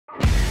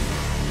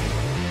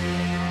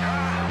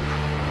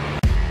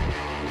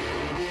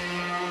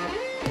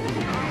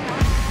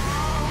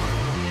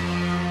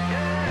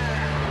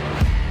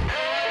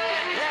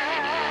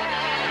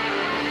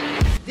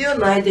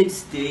United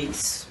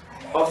States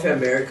of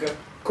America,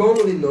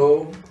 commonly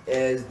known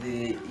as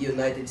the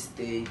United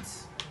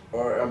States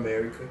or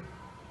America,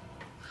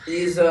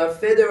 is a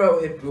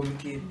federal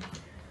republic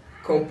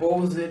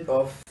composed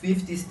of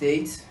 50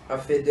 states, a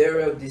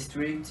federal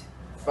district,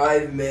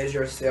 5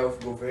 major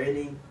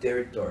self-governing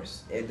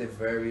territories, and the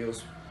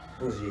various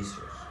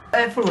positions.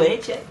 É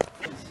fluente, é?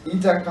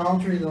 It's a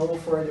country known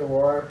for the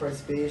war,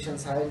 participation,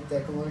 high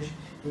technology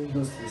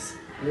industries,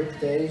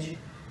 heritage,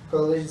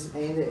 colleges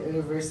and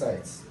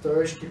universities,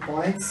 tourist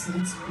points,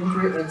 cities,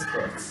 culture and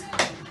sports.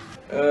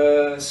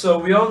 So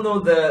we all know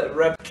that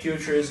rap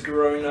culture is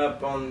growing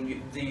up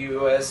on the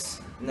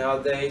US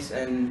nowadays,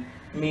 and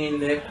me and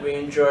Nick, we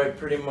enjoy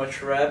pretty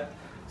much rap.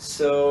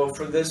 So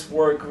for this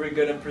work, we're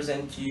gonna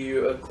present to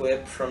you a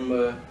clip from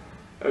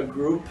a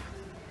group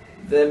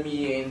that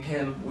me and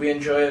him, we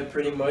enjoy it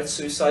pretty much,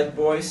 Suicide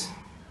Boys.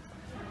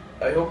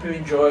 I hope you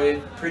enjoy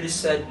it. Pretty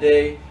sad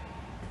day.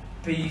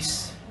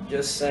 Peace.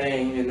 Just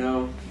saying, you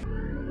know.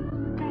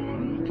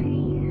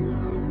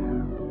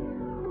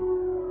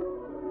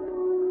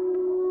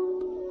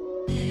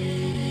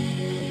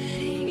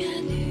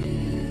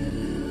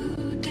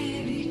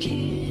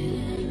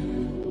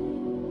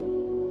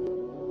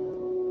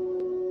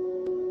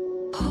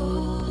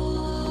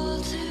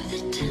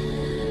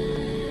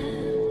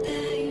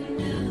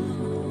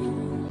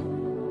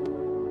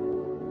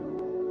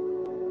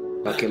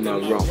 Back in my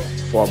room,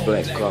 4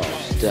 black cars,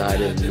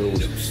 started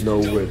lose,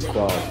 no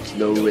recall,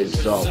 no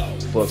result,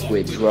 fuck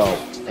withdrawal,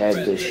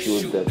 had to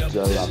shoot the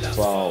till I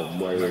fall,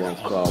 more you won't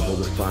call, but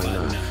we find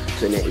out,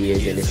 20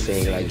 years and the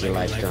same like the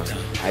lifetime,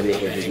 I been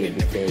here to give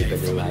the day,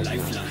 but the life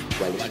now,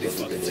 while it's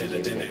still the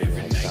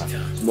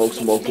lifetime,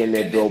 smoke in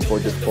the door, for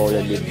the fall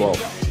in the ball,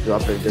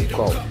 drop in the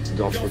coat,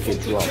 don't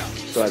forget drop,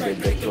 so I get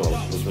the throat,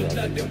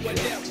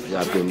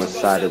 drop in my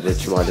side of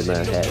it, running my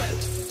head.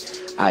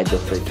 I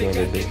don't forget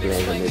it, been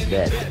playing on the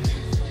dead.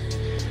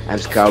 I'm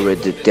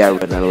scoured the terror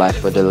and life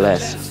for the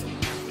less.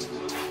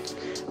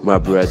 My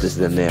brother's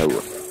the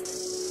narrow.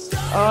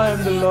 I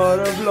am the Lord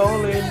of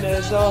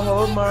loneliness. I'll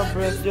hold my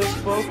breath. Just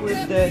spoke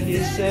with that.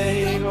 He said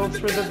he hopes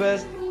for the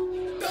best.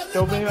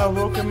 Told me I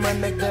broke in my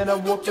neck, then I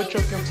woke up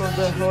choking from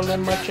the hole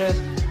in my chest.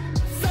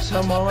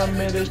 Somehow I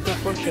managed to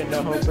function.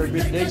 I hope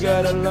every day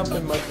got a lump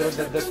in my throat.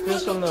 That the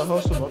feels on the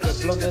host of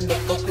the blood and the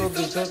fuck will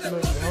be something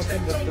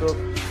in the throat.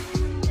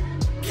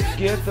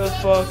 Get the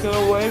fuck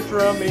away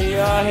from me,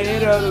 I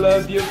hate I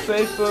love you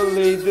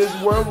faithfully. This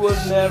world was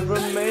never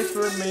made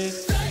for me.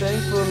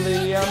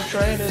 Thankfully, I'm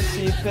trying to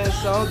see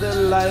past all the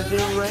lies.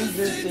 They rank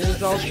the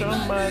scenes, I'll show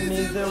my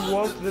knees and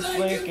walk the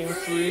flanking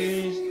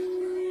freeze.